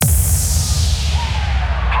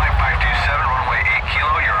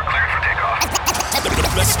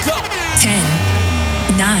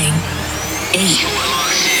8, 7,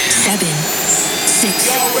 6,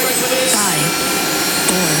 5,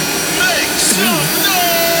 4, 3,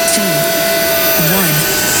 2,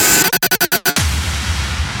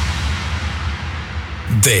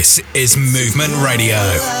 1. This is Movement Radio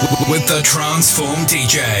with the Transform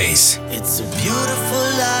DJs. It's a beautiful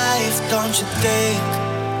life, don't you think?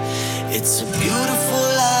 It's a beautiful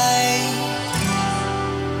life.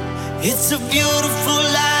 It's a beautiful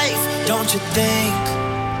life, don't you think?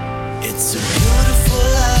 It's a beautiful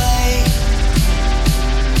life.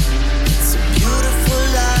 It's a beautiful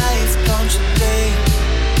life, don't you think?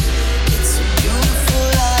 It's a beautiful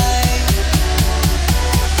life.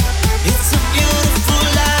 It's a beautiful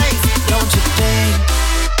life, don't you think?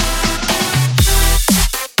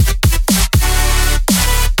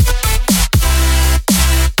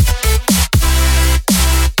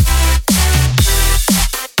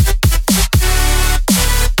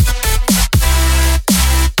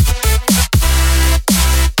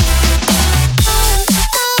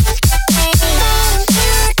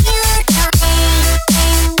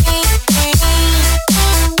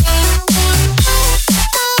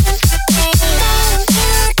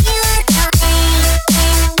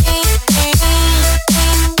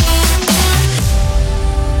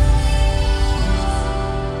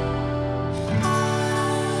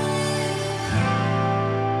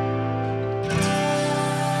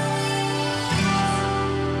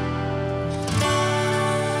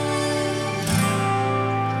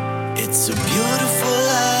 It's a beautiful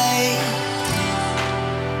life.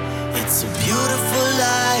 It's a beautiful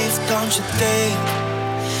life, don't you think?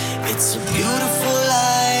 It's a beautiful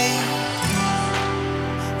life.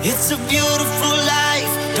 It's a beautiful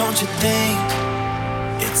life, don't you think?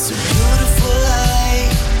 It's a beautiful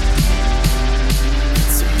life.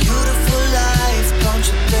 It's a beautiful life, don't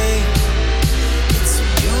you think? It's a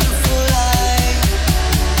beautiful life.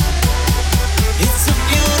 It's a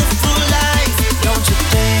beautiful life, don't you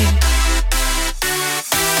think?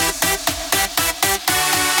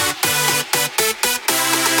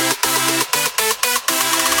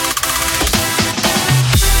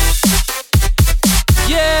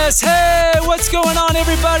 Yes, hey, what's going on,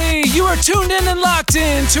 everybody? You are tuned in and locked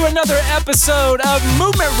in to another episode of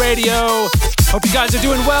Movement Radio. Hope you guys are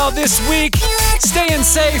doing well this week, staying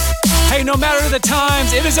safe. Hey, no matter the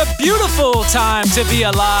times, it is a beautiful time to be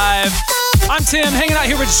alive. I'm Tim, hanging out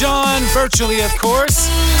here with John, virtually of course,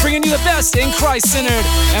 bringing you the best in Christ-centered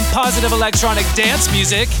and positive electronic dance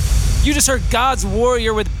music. You just heard God's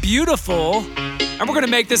Warrior with Beautiful, and we're gonna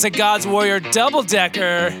make this a God's Warrior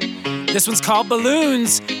double-decker. This one's called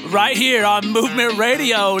Balloons, right here on Movement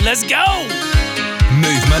Radio. Let's go!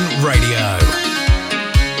 Movement Radio.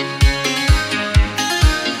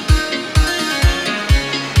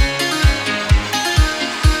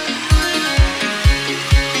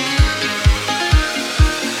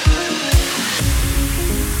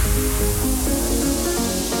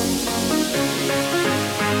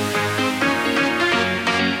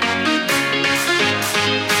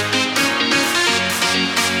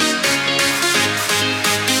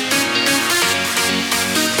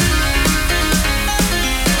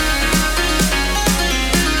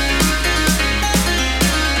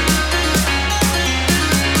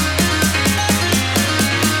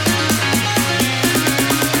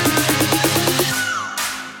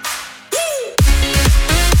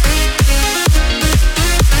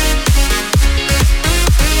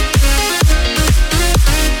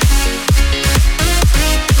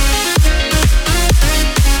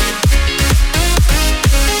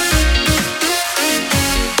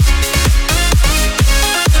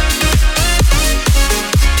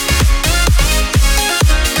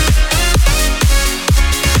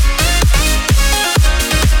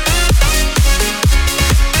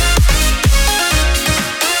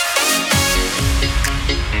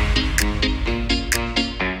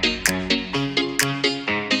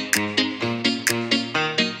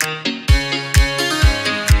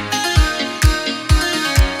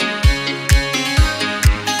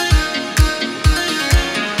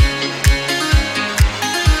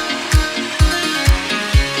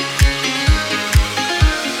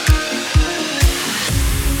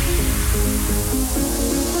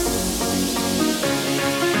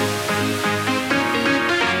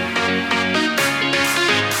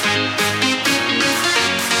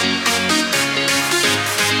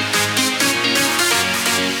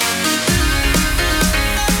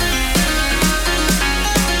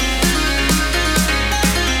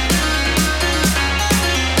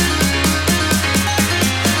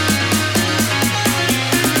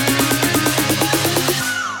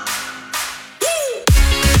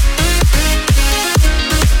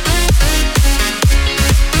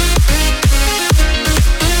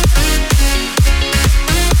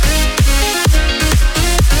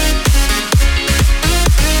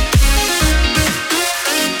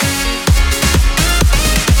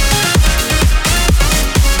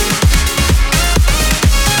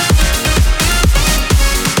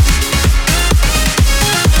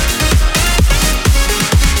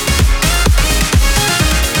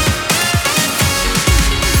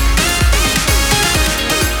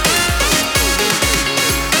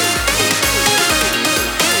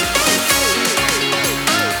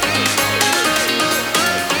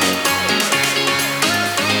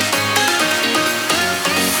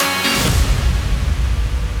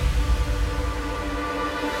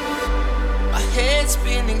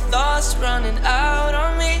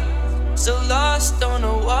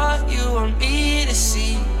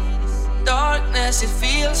 darkness, it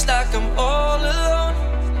feels like I'm all alone.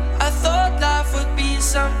 I thought life would be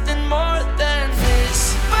something more than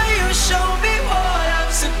this, but you show me what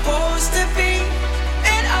I'm supposed to be,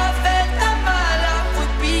 and I felt that my life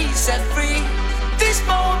would be set free. This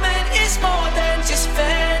moment is more than just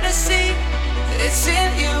fantasy. It's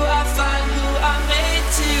in you I find who I'm made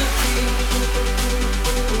to be.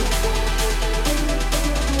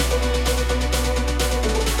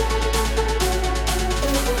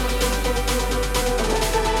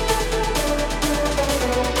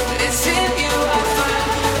 It's in you I find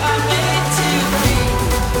who I'm made to be.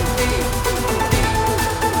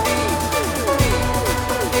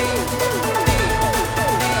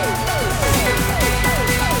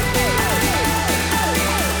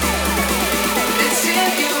 It's in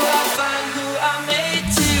you I find who I'm made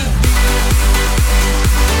to be.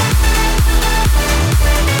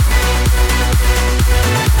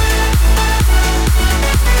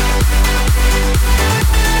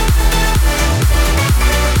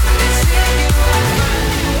 It's in you I find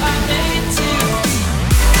who I'm made to be.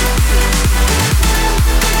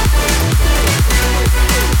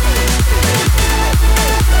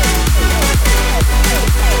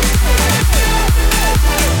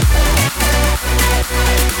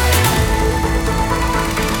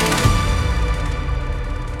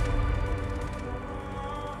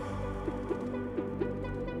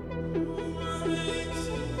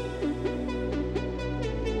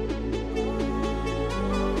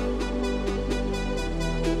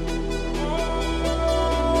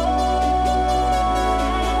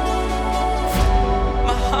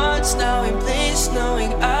 My heart's now in place,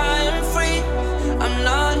 knowing I am free. I'm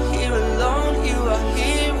not here alone, you are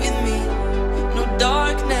here with me. No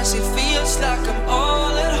darkness, it feels like I'm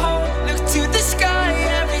all at home. Look to the sky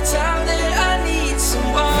every time that I need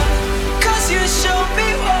someone. 'Cause you show me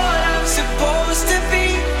what I'm supposed to be,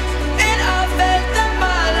 and I felt that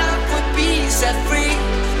my life would be set free.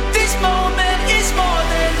 This moment is more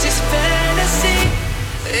than just fantasy.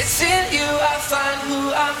 It's in you I find who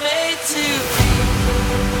I'm made to be.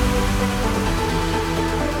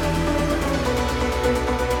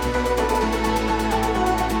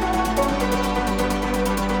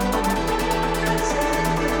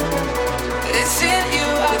 It's in you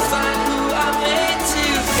I find who I'm made to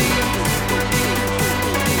be.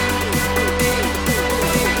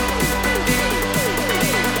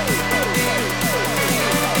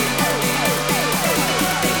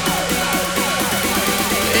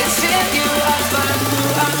 It's in you I find who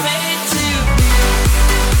I'm made to be.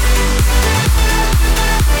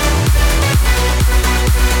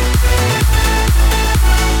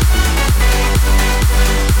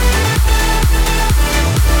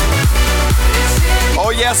 Oh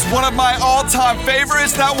yes, one of my all-time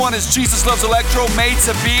favorites. That one is Jesus Loves Electro, Made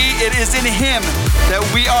to Be. It is in Him that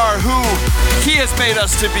we are who He has made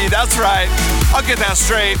us to be. That's right. I'll get that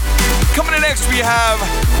straight. Coming in next, we have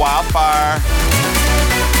Wildfire.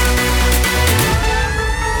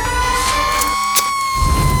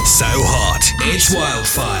 So hot, it's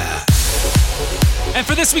Wildfire. And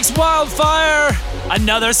for this week's Wildfire,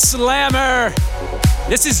 another slammer.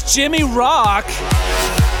 This is Jimmy Rock.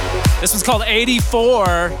 This one's called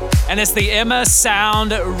 84, and it's the Emma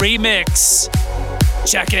Sound remix.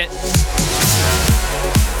 Check it.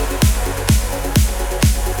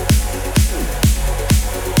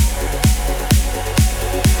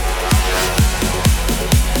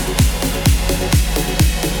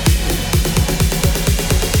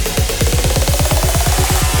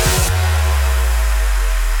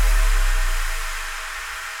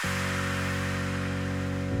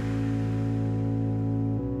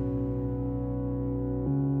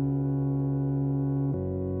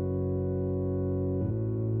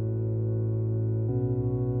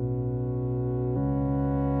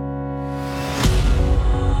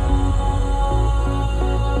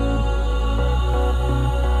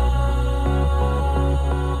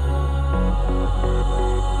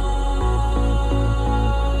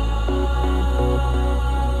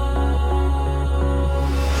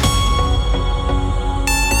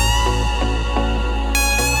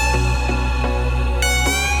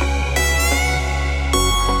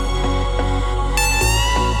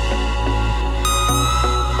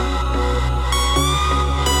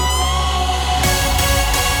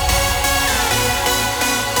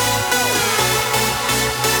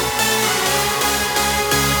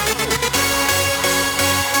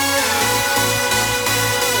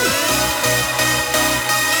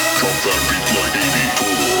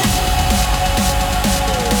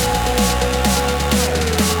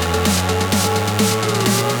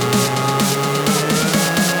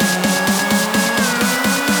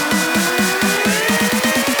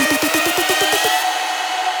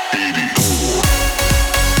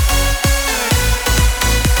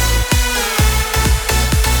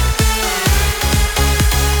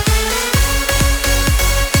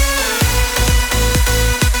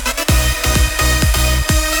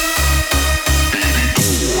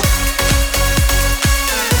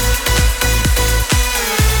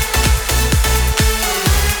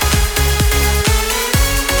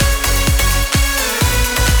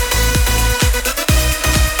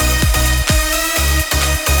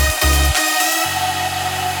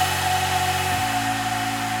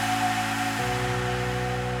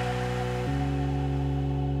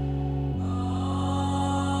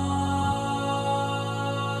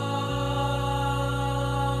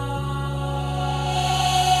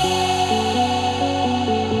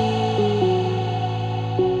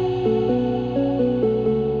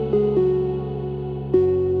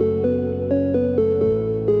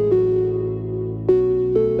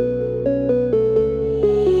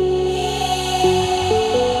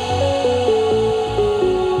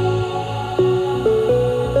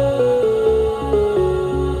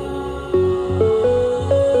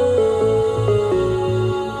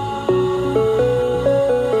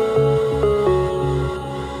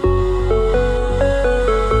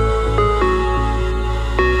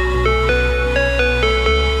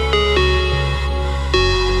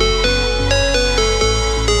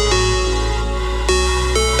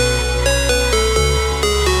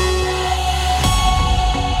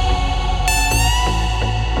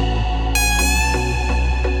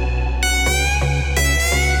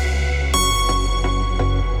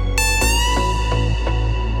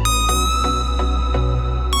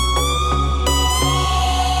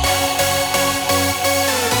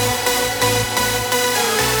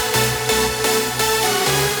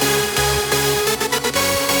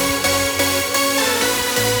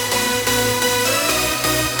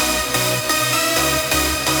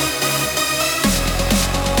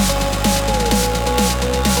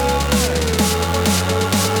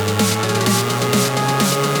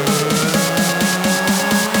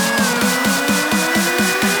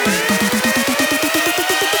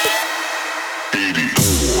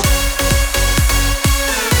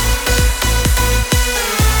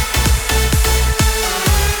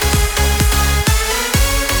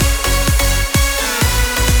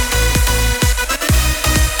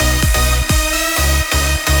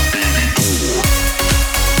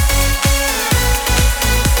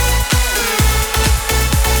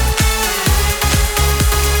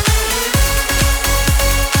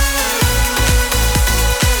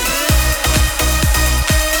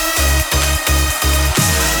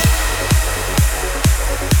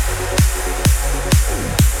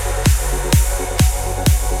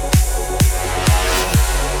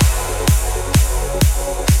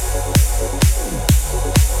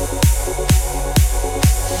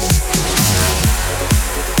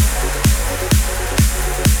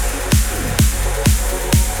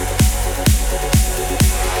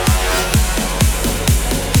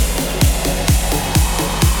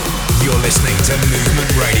 listening to Movement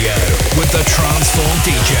Radio with the Transform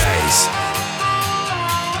DJs.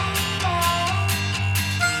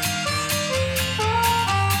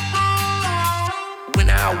 When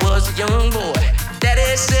I was a young boy,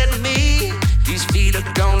 Daddy said to me, these feet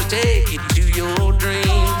are gonna take you to your dreams.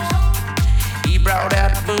 He brought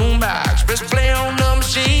out the boombox, press play on the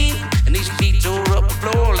machine, and these feet tore up the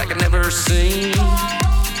floor like I never seen.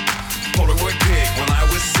 Polaroid pic when I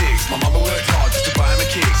was 6. My mama worked hard just to buy me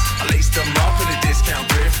kicks. I laced them up in a discount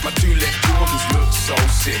thrift. My 2 left Jordans looked so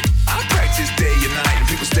sick. I practiced day and night, and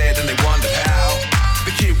people stared and they wondered how.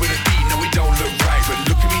 The kid with the feet, no, he don't look right, but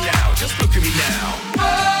look at me now, just look at me now.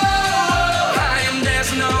 Oh, I am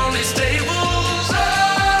dancing on these tables.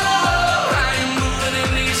 Oh, I am moving in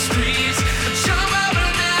these streets. Jump up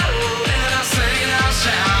and down, and I sing and I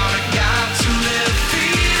shout. I got 2 left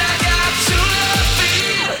feet. I got 2 left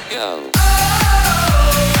feet. Go.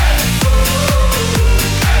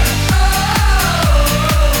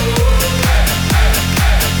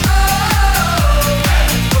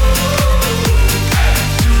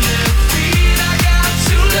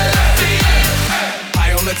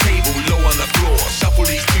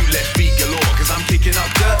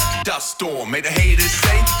 Dust storm, made the haters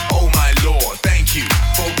say, oh my Lord, thank you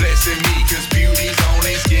for blessing me, cause beauty's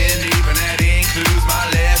only skin deep and that includes my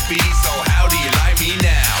left feet, so how do you like me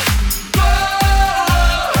now?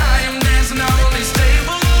 Oh, I am dancing on these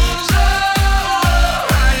tables. Oh,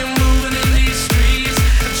 I am moving in these streets.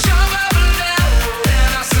 Jump up and down,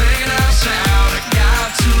 and I sing and I shout. I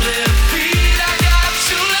got 2 left feet. I got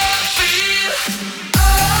 2 left feet.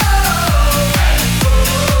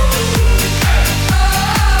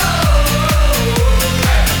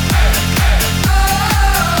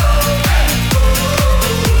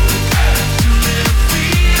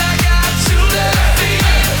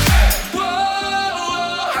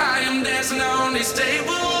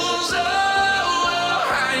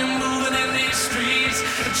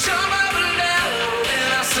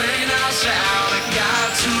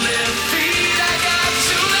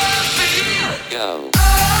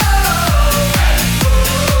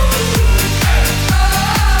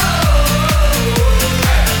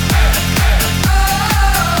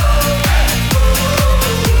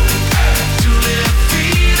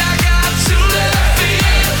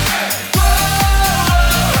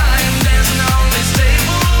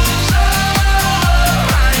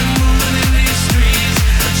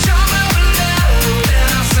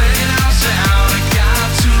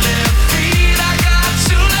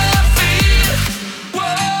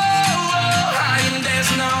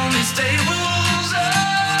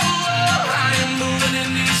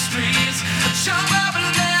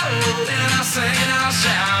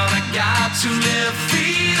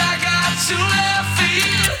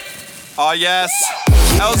 Oh yes,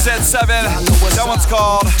 LZ7, that one's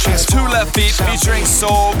called 2 Left Feet featuring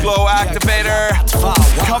Soul Glow Activator.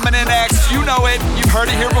 Coming in next, you know it, you've heard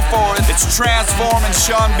it here before, it's Transform and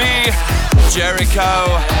Sean B,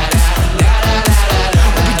 Jericho.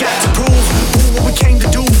 We got to prove what we came to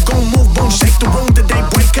do, gon' move, boom, shake the room till they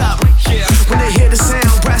break up. When they hear the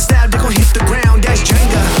sound, brass out, they gon' hit the ground, that's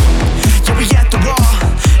Jenga. Yeah, we at the wall,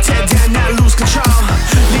 tear down, now lose control.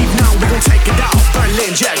 Leave now, we gon' take it off.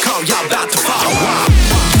 Berlin, Jericho, y'all about to fall.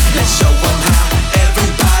 Let's show them how,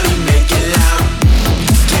 everybody make it loud.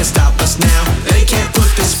 Can't stop us now, they can't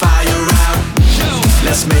put this fire out.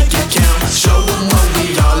 Let's make it count, show them what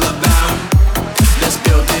we all about. Let's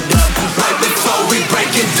build it up, right before we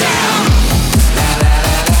break it down.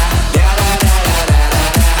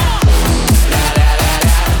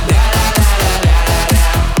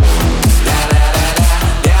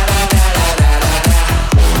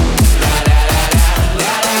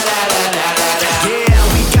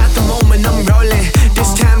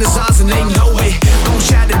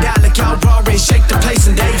 Shake the place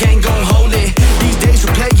and they ain't gon' hold it. These days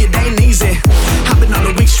we play it ain't easy. I've been on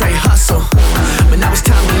a week straight hustle, but now it's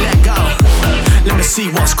time to let go. Let me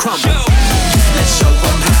see what's crumble. Let's show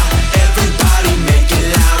them how, everybody make it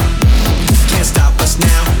loud. Can't stop us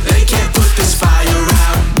now, they can't put this fire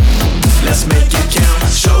out. Let's make it count,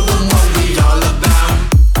 show them what we all about.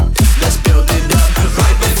 Let's build it up,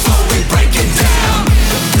 right before we break it down.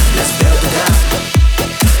 Let's build it up,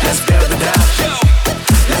 let's build it up.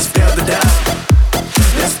 Let's build it up.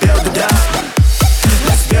 Let's build it up.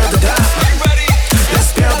 Let's build it up.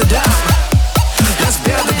 Let's build it up. Let's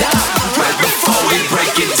build it up. Right before we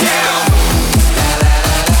break it down.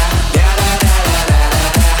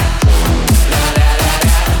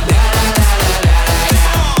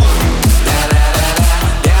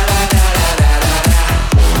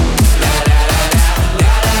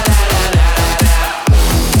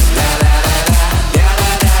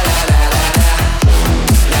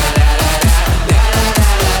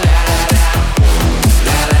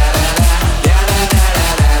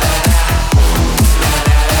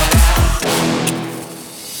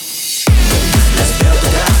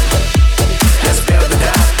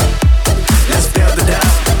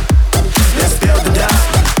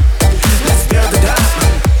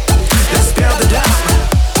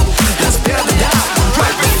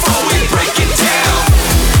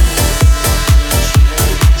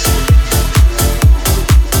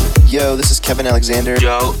 Yo, this is Kevin Alexander.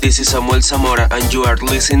 Yo, this is Samuel Zamora, and you are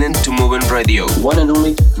listening to Movement Radio. One and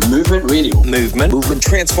only Movement Radio. Movement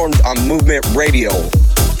transformed on Movement Radio.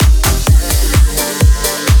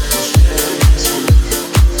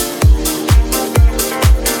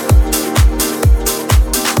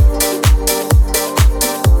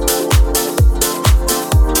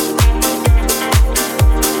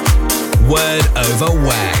 Word over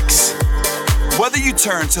wax. Whether you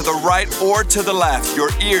turn to the right or to the left, your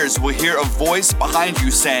ears will hear a voice behind you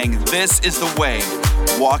saying, "This is the way,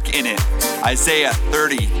 walk in it." Isaiah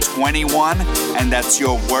 30:21, and that's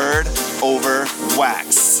your word over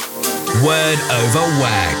wax. Word over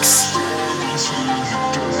wax.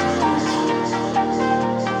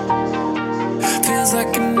 Feels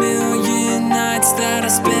like a million nights that I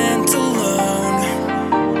spent alone,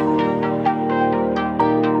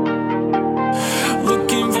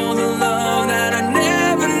 looking for the love that I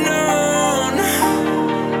never known.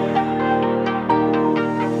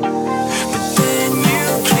 But then you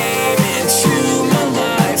came into my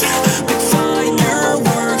life like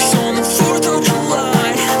fireworks on the 4th of July,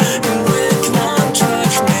 and with one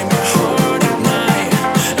touch made my heart ignite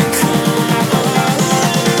and come alive.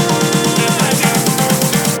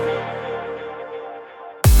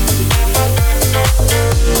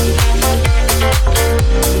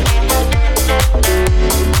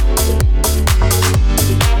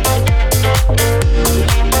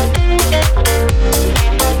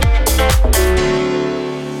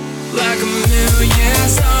 Like a million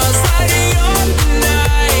stars lighting up the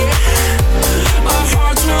night, our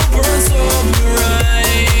hearts will burn so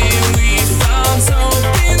bright. We found hope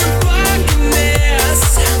in the blackness,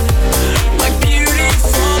 like beauty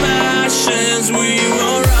from ashes. We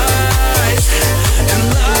will rise and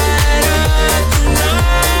light up the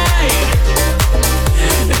night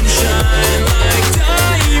and shine like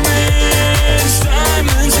diamonds,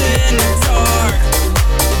 diamonds in the dark.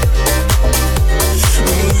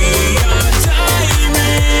 We are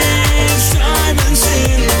diamonds, diamonds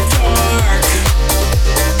in the dark.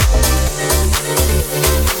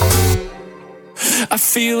 I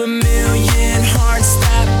feel a million hearts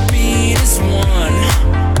that beat as one.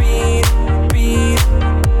 Beat, beat,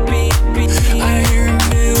 beat, beat. I hear a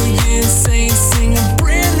million saints sing a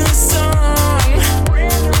brand new song.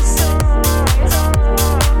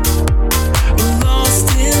 Lost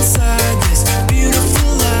inside this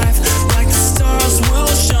beautiful life, like the stars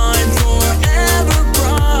will shine forever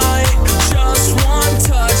bright. Just one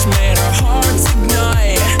touch made our hearts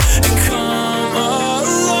ignite and come alive.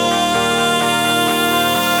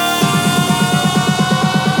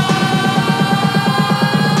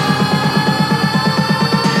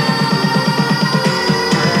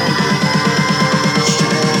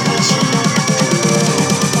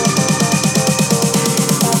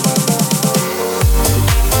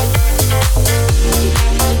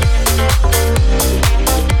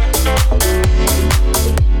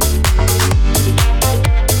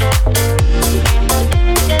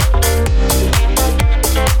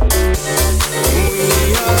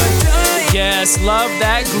 Yes, love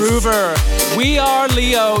that groover. We Are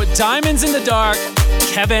Leo, Diamonds in the Dark,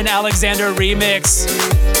 Kevin Alexander remix.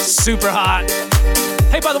 Super hot.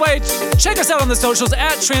 Hey, by the way, check us out on the socials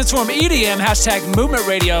at Transform EDM, hashtag Movement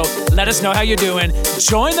Radio. Let us know how you're doing.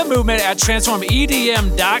 Join the movement at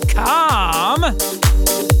transformedm.com.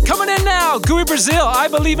 Coming in now, Gooey Brazil, I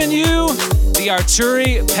Believe in You, the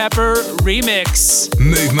Arturi Pepper remix.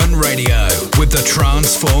 Movement Radio with the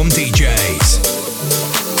Transform DJs.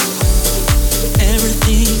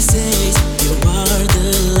 Everything says you are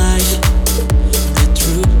the light, the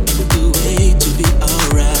truth, the way to be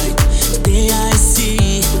alright. Today I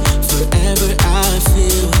see, forever I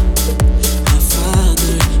feel. My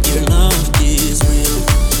Father, your love is real.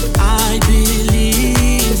 I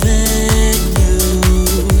believe in you,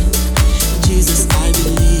 Jesus. I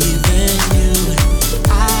believe in you.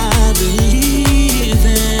 I believe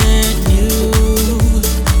in you,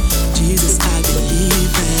 Jesus. I believe.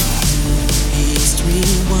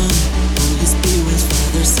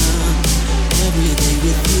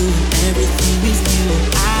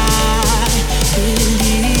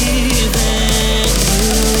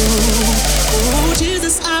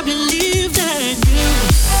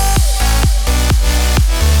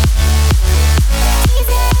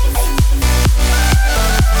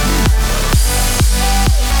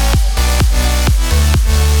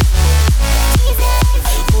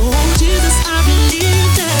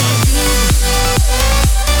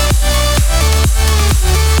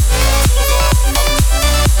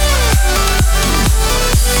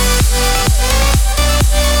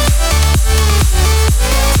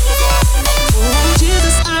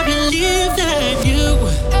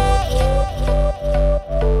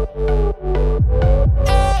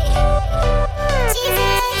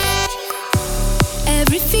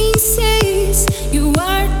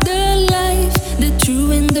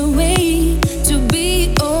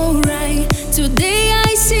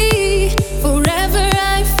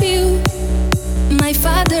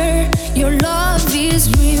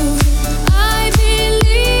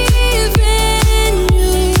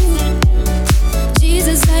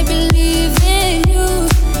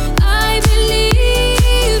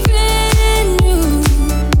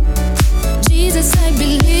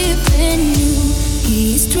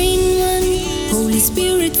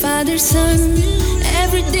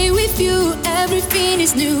 with you, everything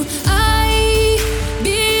is new. I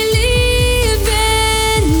believe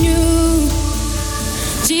in you,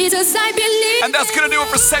 Jesus, I believe. And that's gonna do it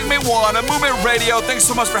for segment 1 of Movement Radio. Thanks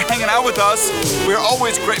so much for hanging out with us. We're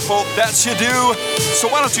always grateful that you do. So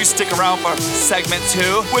why don't you stick around for segment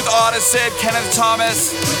 2 with Odyssey, Kenneth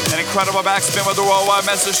Thomas, an incredible backspin with the Worldwide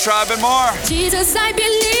Message Tribe, and more. Jesus, I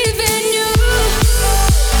believe in you.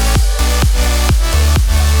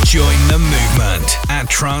 Join the movement at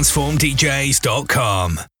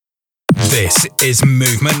transformdjs.com. This is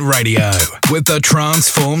Movement Radio with the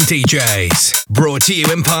Transform DJs. Brought to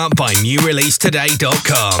you in part by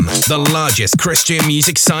NewReleaseToday.com, the largest Christian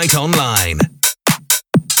music site online.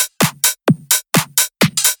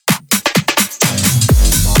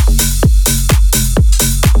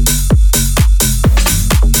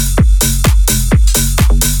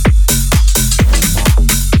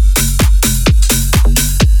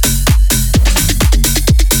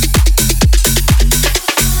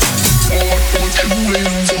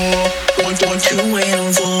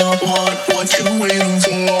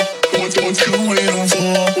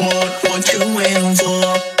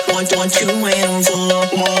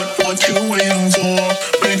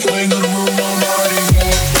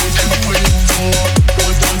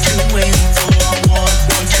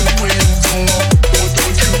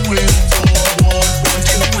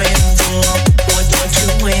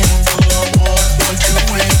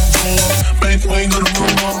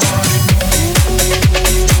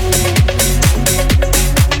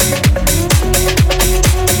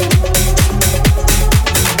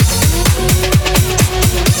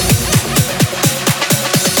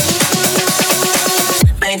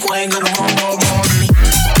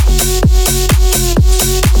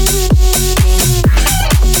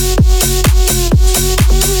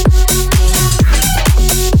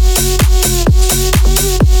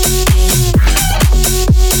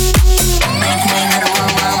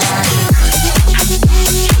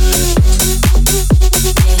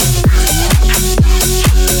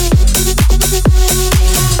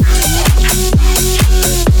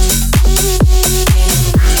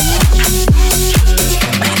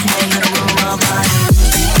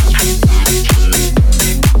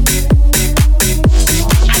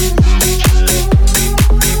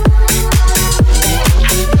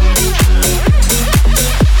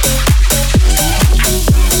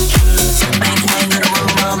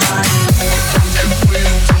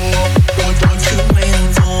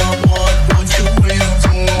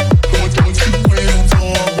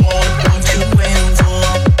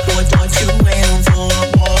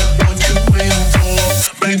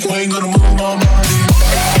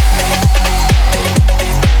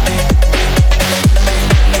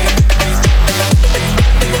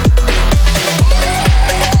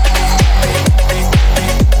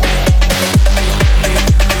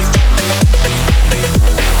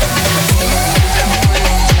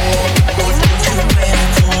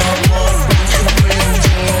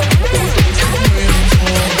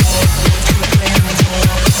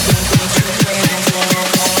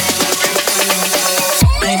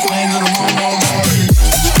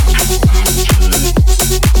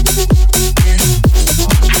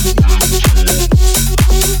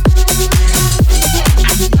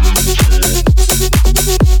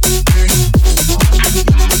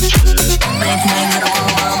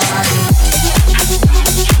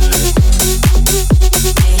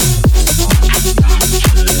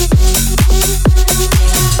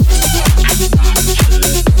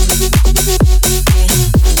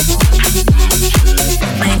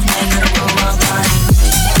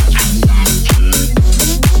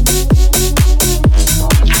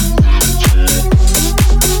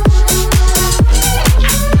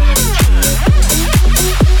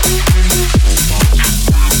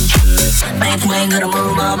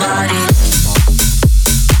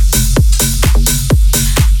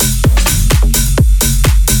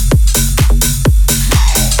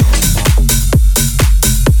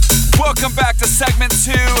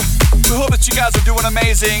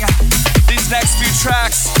 These next few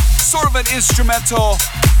tracks, sort of an instrumental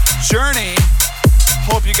journey.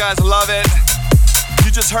 Hope you guys love it.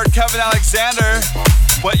 You just heard Kevin Alexander,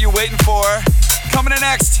 What You Waiting For. Coming in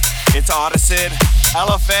next, it's Odyssey,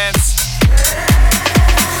 Elephants.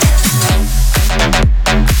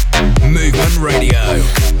 Movement Radio.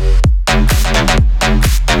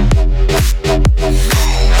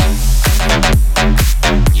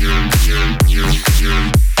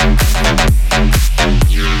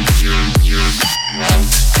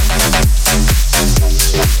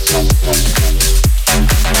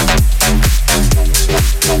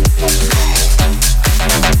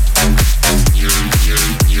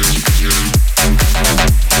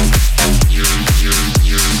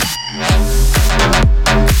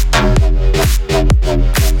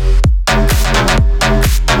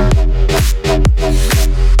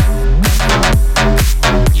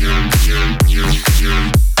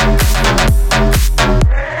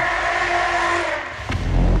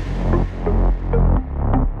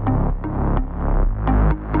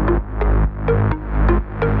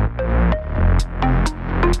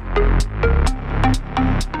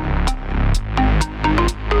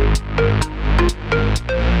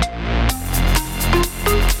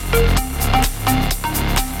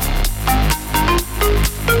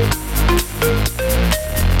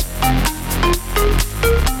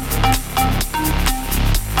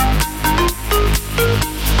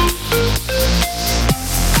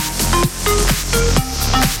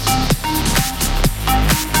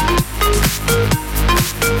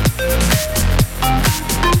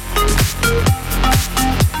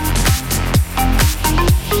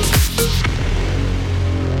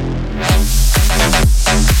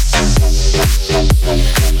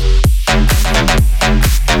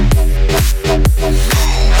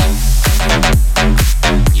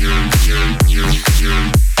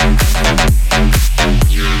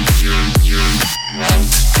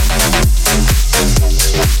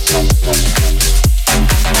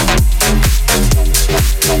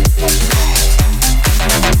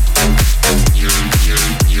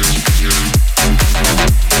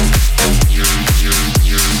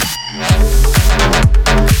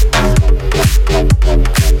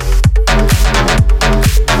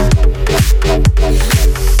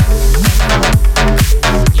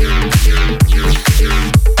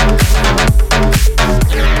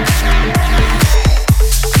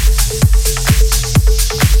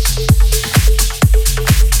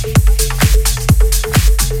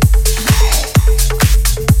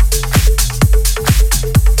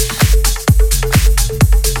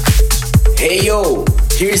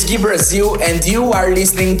 Here is Gui Brazil, and you are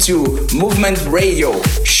listening to Movement Radio.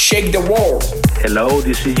 Shake the world. Hello,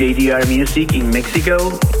 this is JDR Music in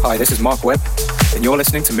Mexico. Hi, this is Mark Webb, and you're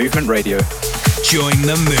listening to Movement Radio. Join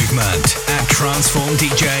the movement at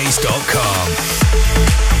transformdjs.com.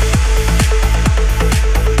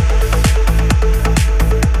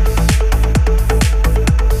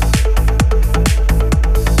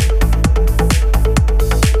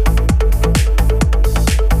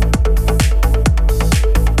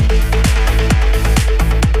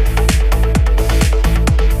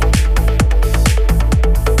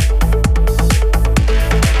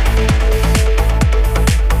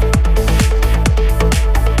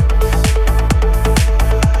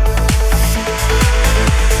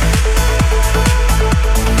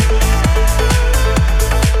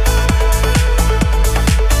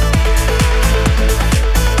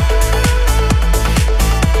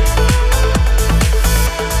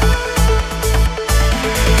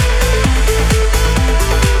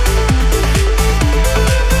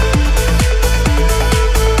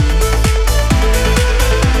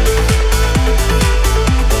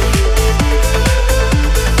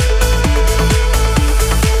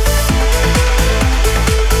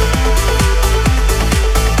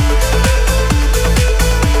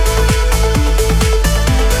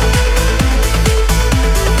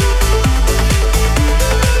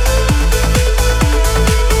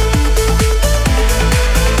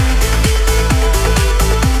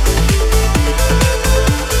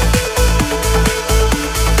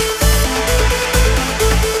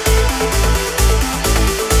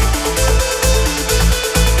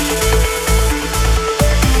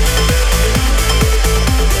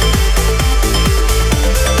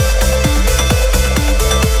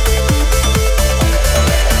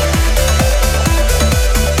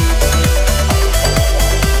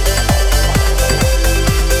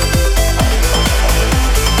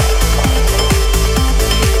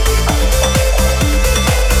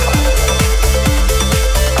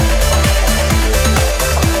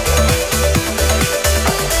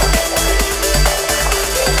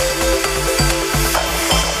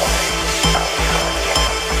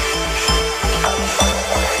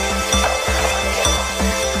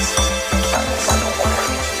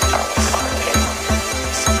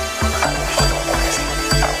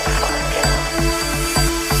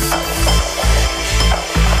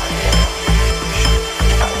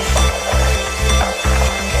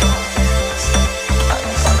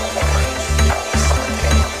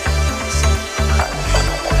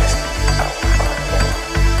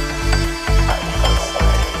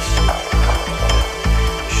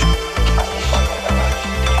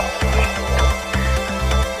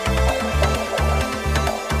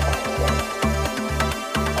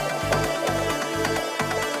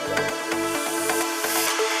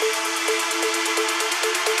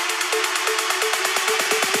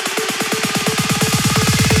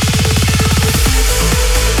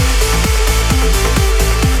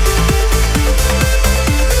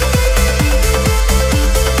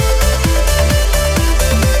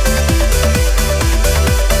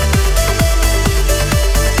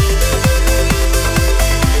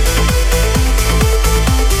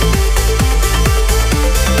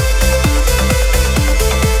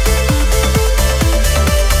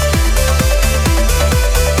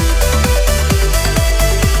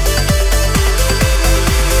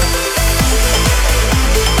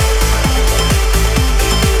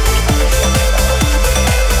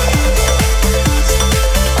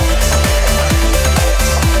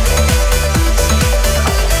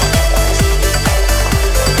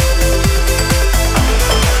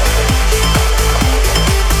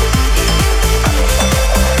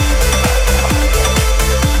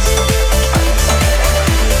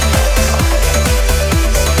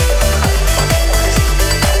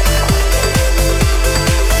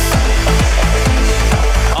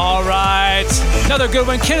 Another good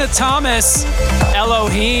one, Kenneth Thomas,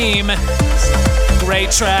 Elohim.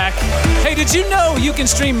 Great track. Hey, did you know you can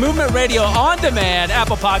stream Movement Radio on demand,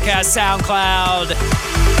 Apple Podcasts, SoundCloud?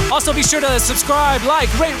 Also, be sure to subscribe,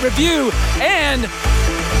 like, rate, review, and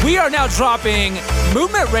we are now dropping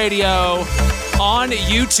Movement Radio on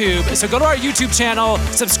YouTube. So go to our YouTube channel,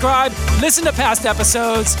 subscribe, listen to past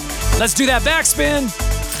episodes. Let's do that backspin.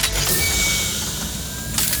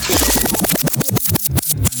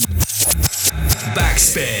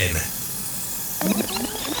 Backspin.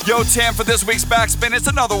 Yo, Tam, for this week's Backspin, it's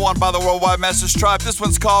another one by the Worldwide Message Tribe. This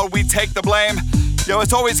one's called We Take the Blame. Yo,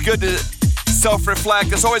 it's always good to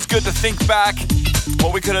self-reflect. It's always good to think back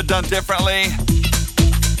what we could have done differently.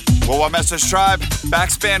 Worldwide Message Tribe,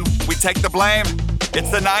 Backspin, We Take the Blame. It's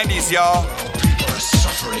the 90s, y'all. People are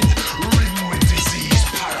suffering, ridden with disease,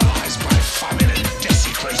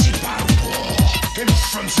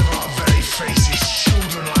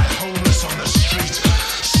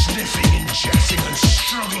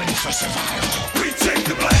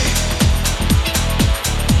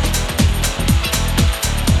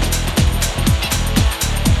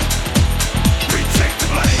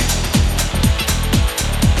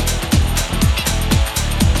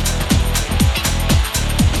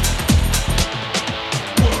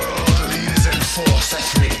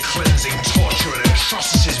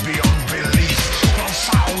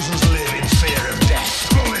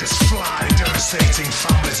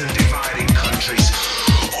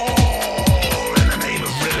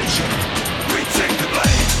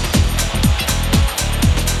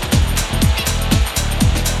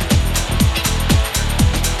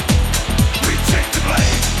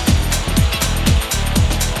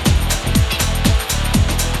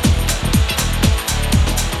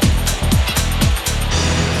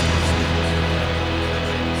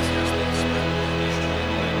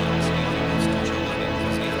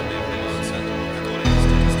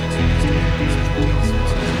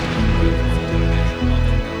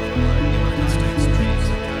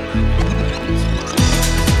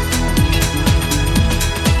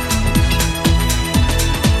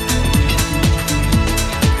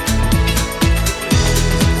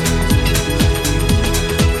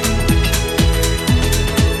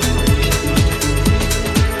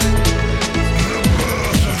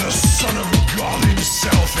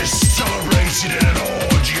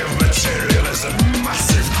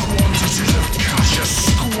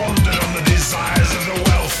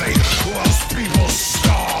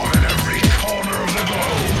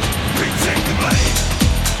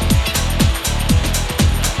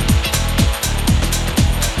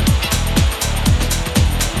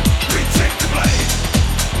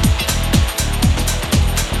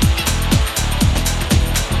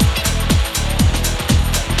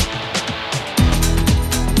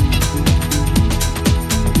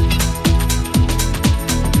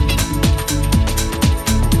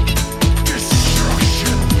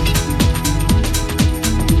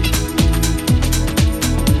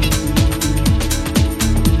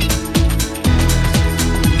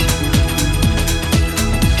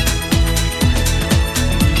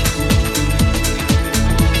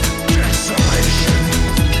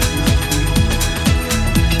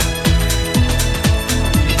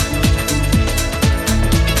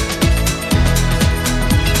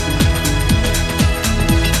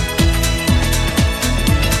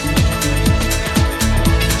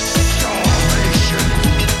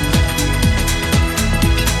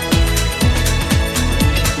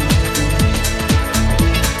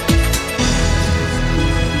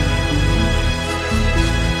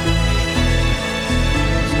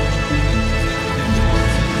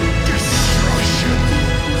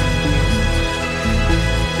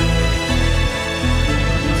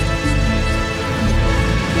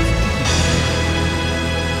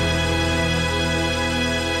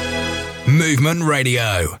 Movement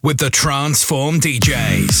Radio with the Transform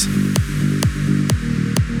DJs.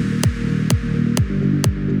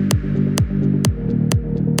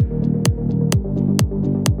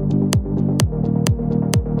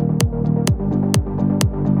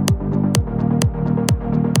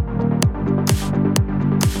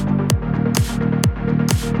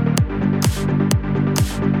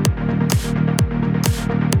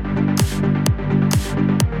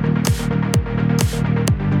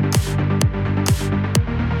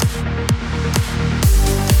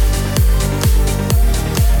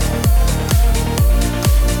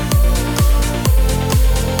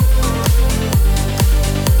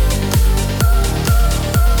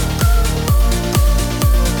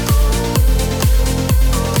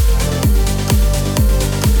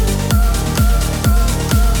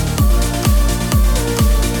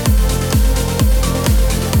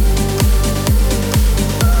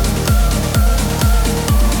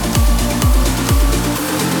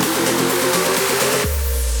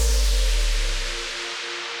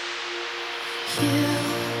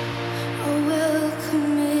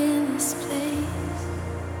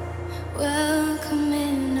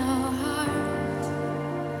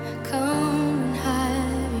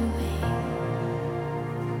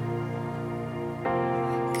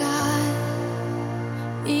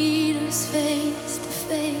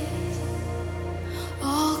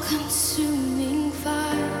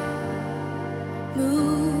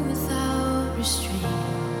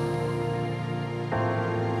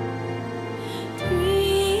 Breathe.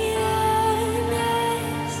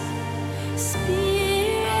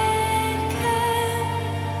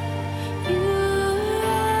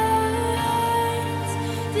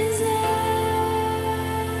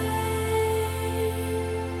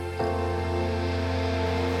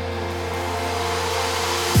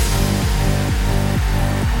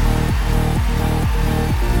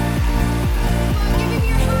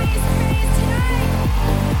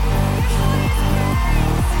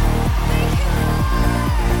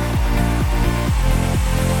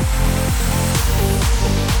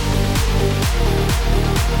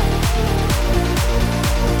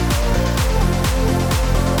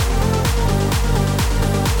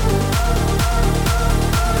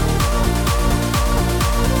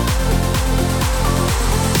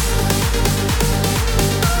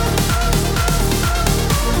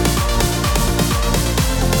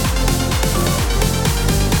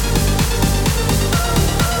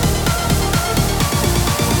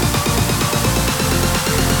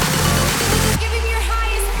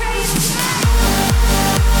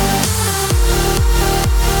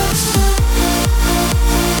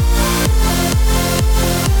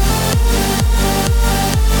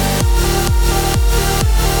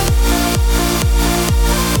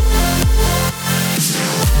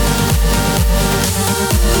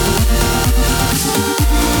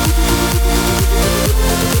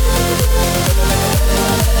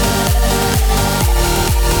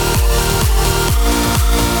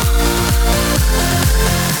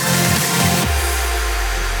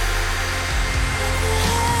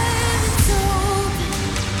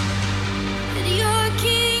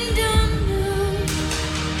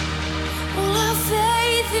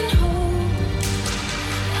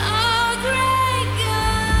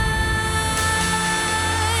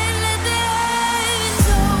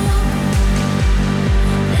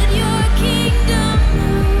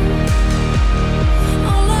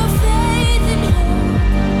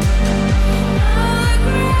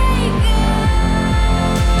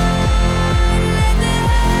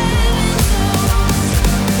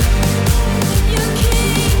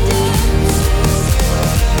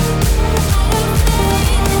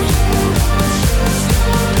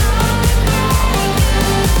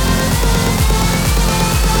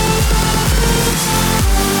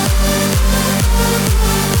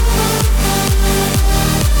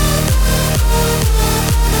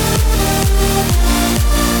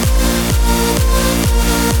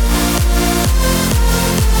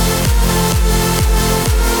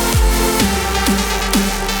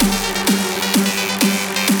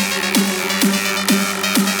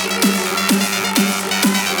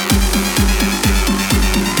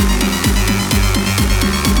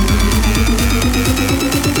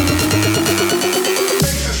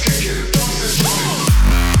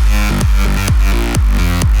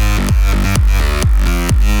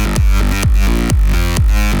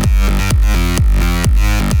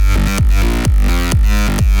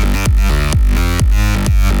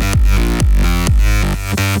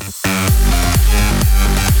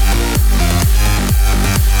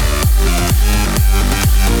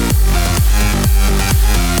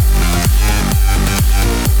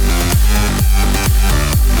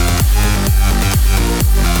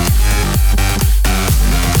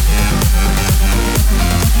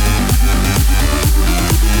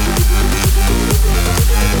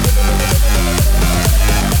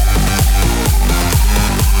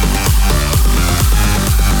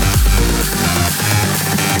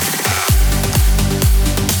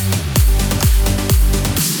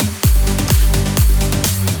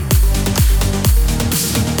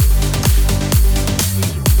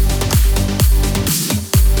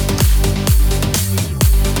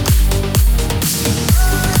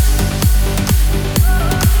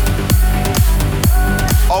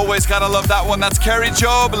 Gotta love that one. That's Carrie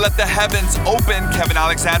Job, Let the Heavens Open, Kevin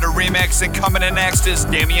Alexander remix. And coming in next is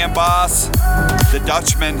Damian Boss, The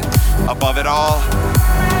Dutchman, Above It All.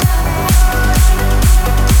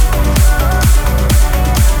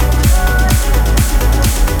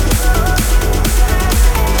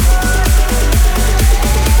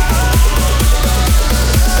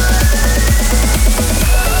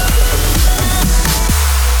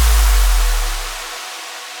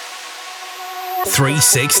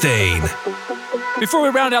 Before we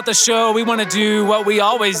round out the show, we want to do what we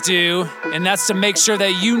always do, and that's to make sure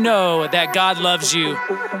that you know that God loves you.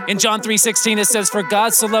 In John 3:16, it says, "For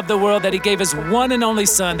God so loved the world that he gave his one and only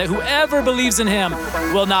Son, that whoever believes in him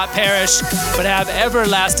will not perish, but have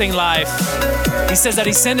everlasting life." He says that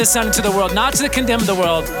he sent his Son into the world, not to condemn the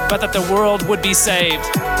world, but that the world would be saved.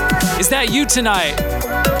 Is that you tonight?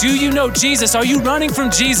 Do you know Jesus? Are you running from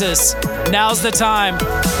Jesus? Now's the time.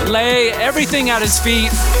 Lay everything at his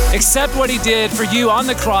feet. Accept what he did for you on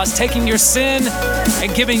the cross, taking your sin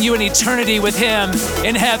and giving you an eternity with him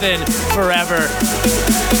in heaven forever.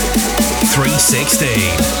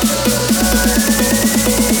 316.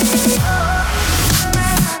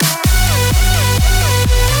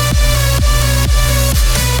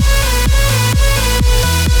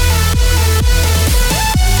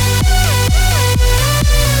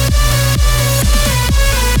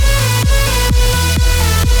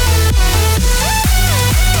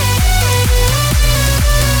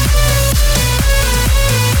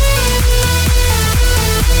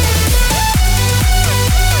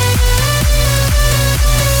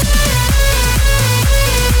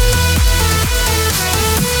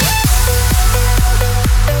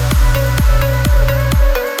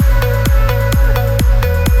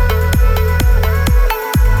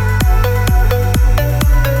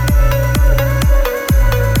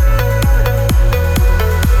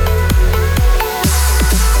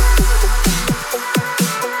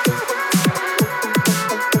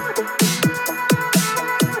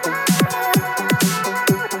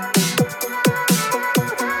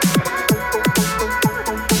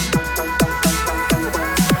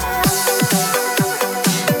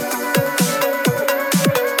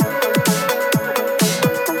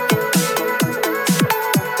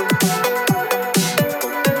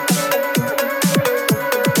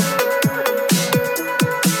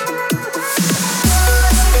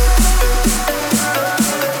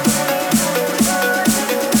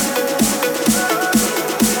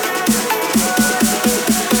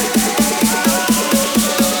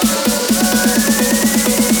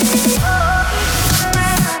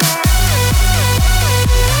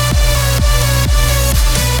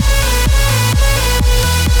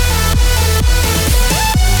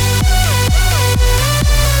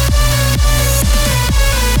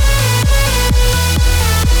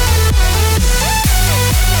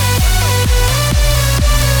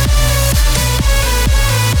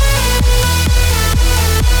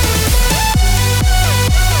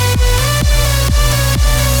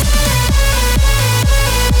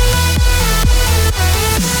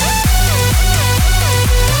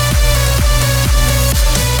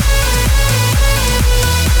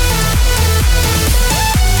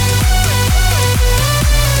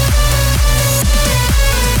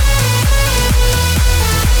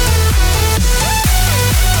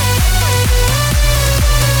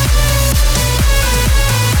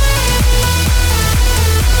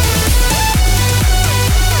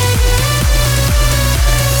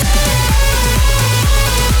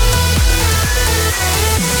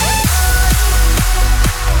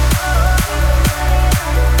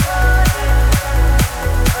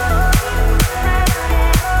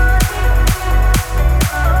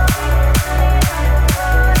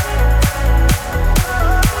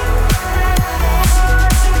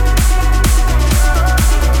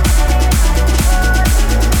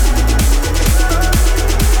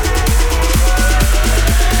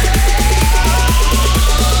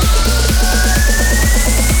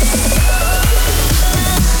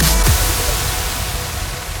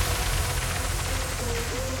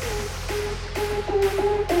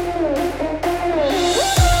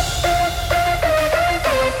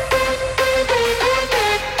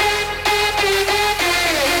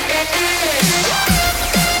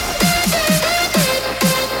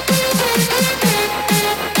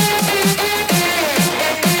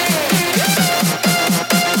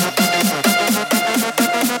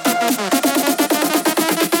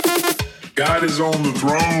 God is on the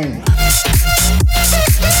throne.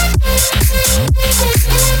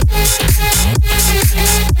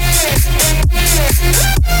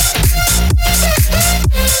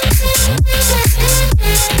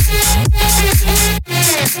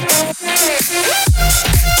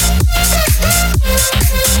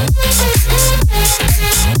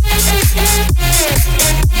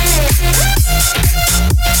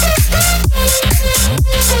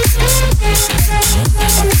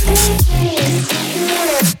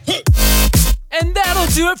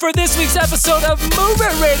 for this week's episode of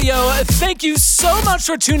Movement Radio. Thank you so much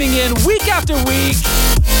for tuning in week after week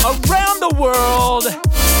around the world.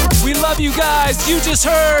 We love you guys. You just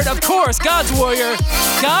heard, of course, God's Warrior.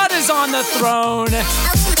 God is on the throne.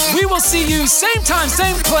 We will see you same time,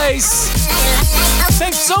 same place.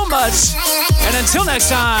 Thanks so much. And until next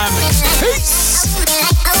time, peace.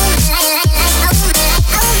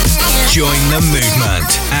 Join the movement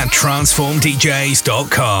at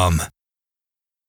transformdjs.com.